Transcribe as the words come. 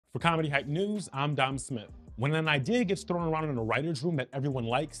For Comedy Hype News, I'm Dom Smith. When an idea gets thrown around in a writer's room that everyone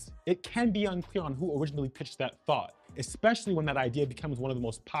likes, it can be unclear on who originally pitched that thought, especially when that idea becomes one of the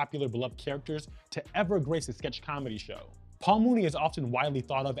most popular, beloved characters to ever grace a sketch comedy show. Paul Mooney is often widely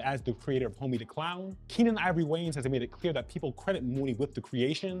thought of as the creator of Homey the Clown. Keenen Ivory Wayans has made it clear that people credit Mooney with the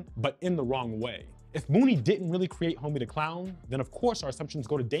creation, but in the wrong way. If Mooney didn't really create Homey the Clown, then of course our assumptions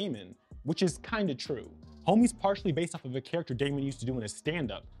go to Damon, which is kinda true. Homey's partially based off of a character Damon used to do in his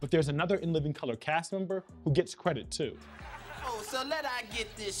stand-up, but there's another In Living Color cast member who gets credit too. Oh, so let I get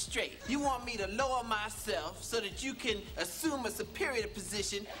this straight. You want me to lower myself so that you can assume a superior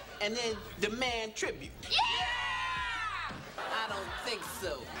position and then demand tribute? Yeah! I don't think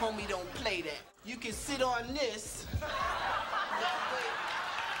so. Homie don't play that. You can sit on this. That way.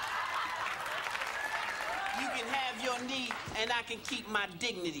 You can have your knee and I can keep my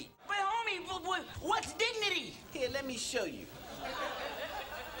dignity. But homie, what's dignity? Here, let me show you.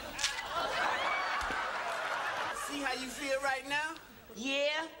 See how you feel right now?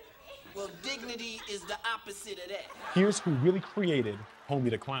 Yeah? Well, dignity is the opposite of that. Here's who really created Homey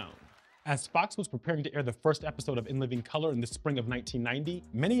the Clown. As Fox was preparing to air the first episode of In Living Color in the spring of 1990,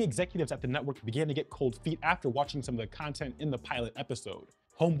 many executives at the network began to get cold feet after watching some of the content in the pilot episode.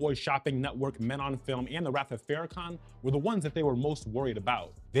 Homeboy Shopping Network, Men on Film, and the Wrath of Farrakhan were the ones that they were most worried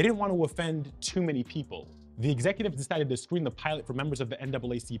about. They didn't want to offend too many people. The executives decided to screen the pilot for members of the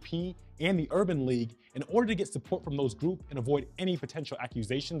NAACP and the Urban League in order to get support from those groups and avoid any potential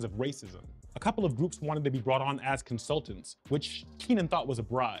accusations of racism. A couple of groups wanted to be brought on as consultants, which Keenen thought was a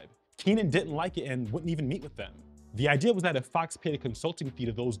bribe. Keenen didn't like it and wouldn't even meet with them. The idea was that if Fox paid a consulting fee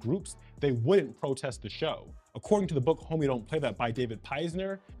to those groups, they wouldn't protest the show. According to the book Homey Don't Play That by David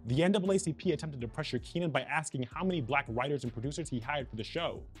Peisner, the NAACP attempted to pressure Keenen by asking how many black writers and producers he hired for the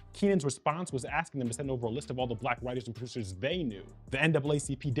show. Keenan's response was asking them to send over a list of all the black writers and producers they knew. The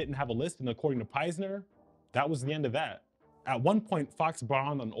NAACP didn't have a list, and according to Peisner, that was the end of that. At one point, Fox brought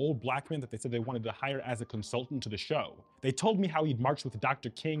on an old black man that they said they wanted to hire as a consultant to the show. They told me how he'd marched with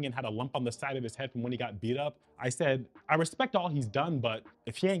Dr. King and had a lump on the side of his head from when he got beat up. I said, I respect all he's done, but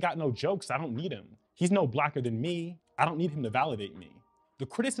if he ain't got no jokes, I don't need him. He's no blacker than me. I don't need him to validate me. The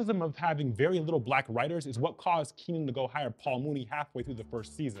criticism of having very little black writers is what caused Keenen to go hire Paul Mooney halfway through the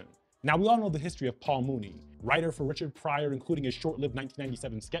first season. Now, we all know the history of Paul Mooney, writer for Richard Pryor, including his short-lived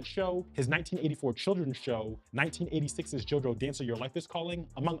 1997 sketch show, his 1984 children's show, 1986's JoJo Dancer Your Life is Calling,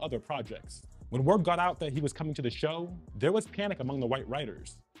 among other projects. When word got out that he was coming to the show, there was panic among the white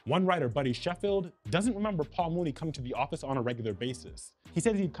writers. One writer, Buddy Sheffield, doesn't remember Paul Mooney coming to the office on a regular basis. He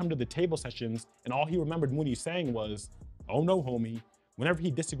said he'd come to the table sessions, and all he remembered Mooney saying was, "Oh no, homie," whenever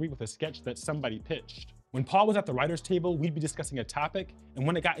he disagreed with a sketch that somebody pitched. When Paul was at the writer's table, we'd be discussing a topic, and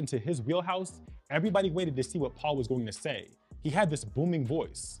when it got into his wheelhouse, everybody waited to see what Paul was going to say. He had this booming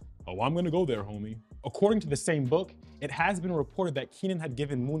voice. "Oh, I'm gonna go there, homie." According to the same book, it has been reported that Keenen had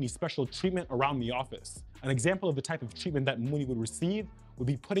given Mooney special treatment around the office. An example of the type of treatment that Mooney would receive would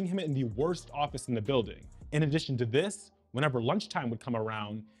be putting him in the worst office in the building. In addition to this, whenever lunchtime would come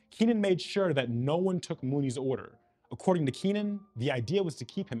around, Keenen made sure that no one took Mooney's order. According to Keenen, the idea was to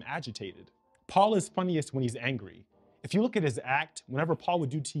keep him agitated. Paul is funniest when he's angry. If you look at his act, whenever Paul would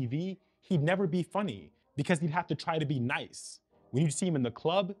do TV, he'd never be funny because he'd have to try to be nice. When you'd see him in the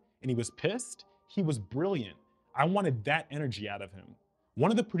club and he was pissed, he was brilliant. I wanted that energy out of him.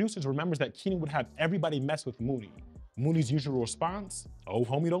 One of the producers remembers that Keenen would have everybody mess with Mooney. Mooney's usual response, "Oh,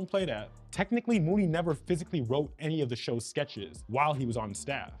 homie, don't play that." Technically, Mooney never physically wrote any of the show's sketches while he was on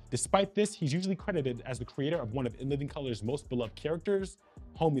staff. Despite this, he's usually credited as the creator of one of In Living Color's most beloved characters,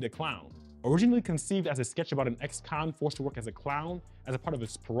 Homey the Clown. Originally conceived as a sketch about an ex-con forced to work as a clown as a part of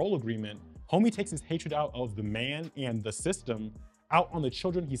his parole agreement, Homey takes his hatred out of the man and the system out on the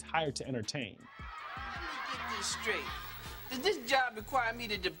children he's hired to entertain. Let me get this straight. Does this job require me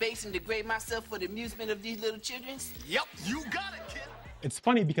to debase and degrade myself for the amusement of these little children? Yep, you got it, kid. It's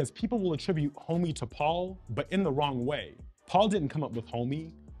funny because people will attribute Homey to Paul, but in the wrong way. Paul didn't come up with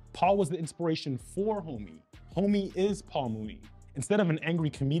Homey. Paul was the inspiration for Homey. Homey is Paul Mooney. Instead of an angry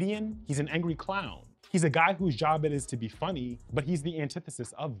comedian, he's an angry clown. He's a guy whose job it is to be funny, but he's the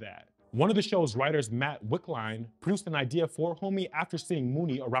antithesis of that. One of the show's writers, Matt Wickline, produced an idea for Homey after seeing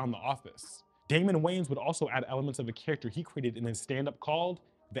Mooney around the office. Damon Wayans would also add elements of a character he created in his stand-up called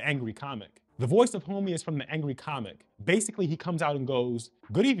The Angry Comic. The voice of Homey is from The Angry Comic. Basically, he comes out and goes,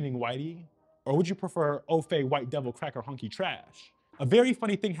 "Good evening, Whitey," or would you prefer "Oh, Fay, white devil, cracker, hunky trash?" A very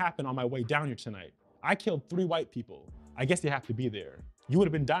funny thing happened on my way down here tonight. I killed 3 white people. I guess you have to be there. You would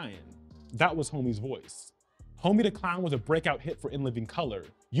have been dying. That was Homey's voice. Homey the Clown was a breakout hit for In Living Color,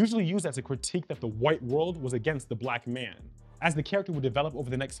 usually used as a critique that the white world was against the black man. As the character would develop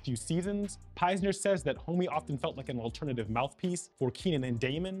over the next few seasons, Peisner says that Homey often felt like an alternative mouthpiece for Kenan and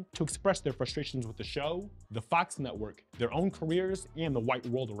Damon to express their frustrations with the show, the Fox network, their own careers, and the white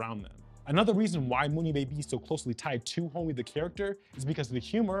world around them. Another reason why Mooney may be so closely tied to Homey the character is because the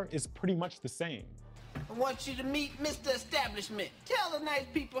humor is pretty much the same. I want you to meet Mr. Establishment. Tell the nice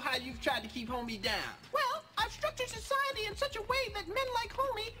people how you've tried to keep Homey down. Well, I've structured society in such a way that men like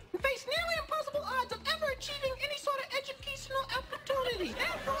Homey face nearly impossible odds of ever achieving any sort of educational opportunity.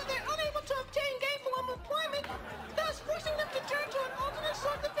 Therefore, they're unable to obtain gainful employment, thus forcing them to turn to an alternate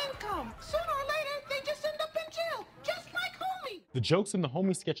source of income. Sooner or later, they just end up in jail, just like Homey. The jokes in the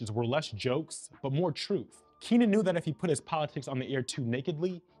Homey sketches were less jokes, but more truth. Kenan knew that if he put his politics on the air too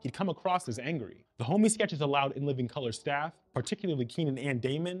nakedly, he'd come across as angry. The Homey sketches allowed In Living Color staff, particularly Kenan and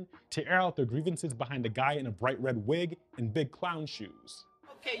Damon, to air out their grievances behind a guy in a bright red wig and big clown shoes.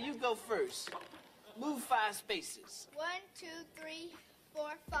 Okay, you go first. Move 5 spaces. 1, 2, 3, 4,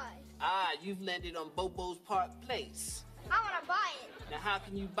 5. Ah, you've landed on Bobo's Park Place. I want to buy it. Now, how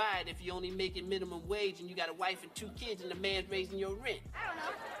can you buy it if you're only making minimum wage and you got a wife and 2 kids and the man's raising your rent? I don't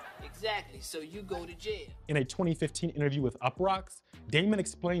know. Exactly, so you go to jail. In a 2015 interview with Uproxx, Damon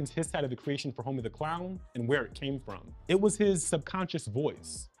explains his side of the creation for Homey the Clown and where it came from. It was his subconscious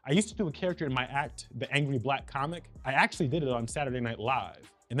voice. I used to do a character in my act, The Angry Black Comic. I actually did it on Saturday Night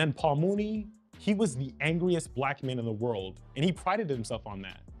Live. And then Paul Mooney, he was the angriest black man in the world, and he prided himself on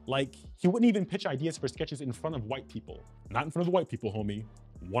that. Like, he wouldn't even pitch ideas for sketches in front of white people. Not in front of the white people, homie.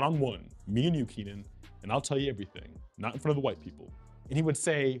 One-on-one, me and you, Kenan, and I'll tell you everything. Not in front of the white people. And he would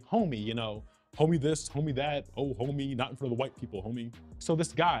say, homie, you know, homie this, homie that, oh, homie, not in front of the white people, homie. So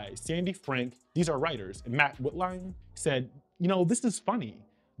this guy, Sandy Frank, these are writers, and Matt Whitline said, you know, this is funny.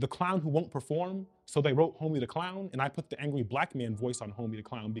 The clown who won't perform, so they wrote Homey the Clown, and I put the angry black man voice on Homey the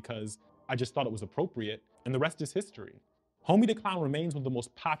Clown because I just thought it was appropriate, and the rest is history. Homey the Clown remains one of the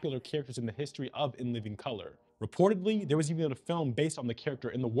most popular characters in the history of In Living Color. Reportedly, there was even a film based on the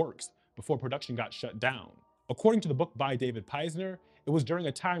character in the works before production got shut down. According to the book by David Peisner, it was during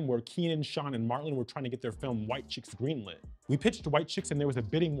a time where Kenan, Sean, and Marlon were trying to get their film White Chicks greenlit. We pitched White Chicks and there was a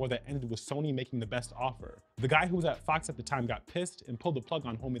bidding war that ended with Sony making the best offer. The guy who was at Fox at the time got pissed and pulled the plug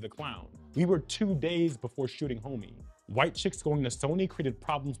on Homey the Clown. We were 2 days before shooting Homey. White Chicks going to Sony created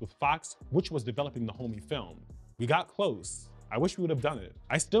problems with Fox, which was developing the Homey film. We got close. I wish we would have done it.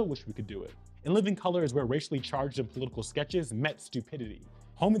 I still wish we could do it. In Living Color is where racially charged and political sketches met stupidity.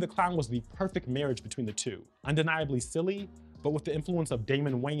 Homey the Clown was the perfect marriage between the two. Undeniably silly, but with the influence of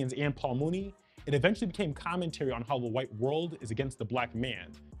Damon Wayans and Paul Mooney, it eventually became commentary on how the white world is against the black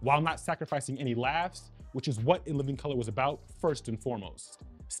man, while not sacrificing any laughs, which is what In Living Color was about first and foremost.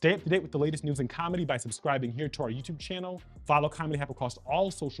 Stay up to date with the latest news in comedy by subscribing here to our YouTube channel, follow Comedy Hype across all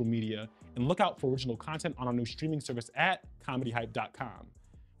social media, and look out for original content on our new streaming service at comedyhype.com.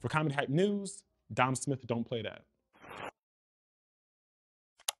 For Comedy Hype News, Dom Smith, don't play that.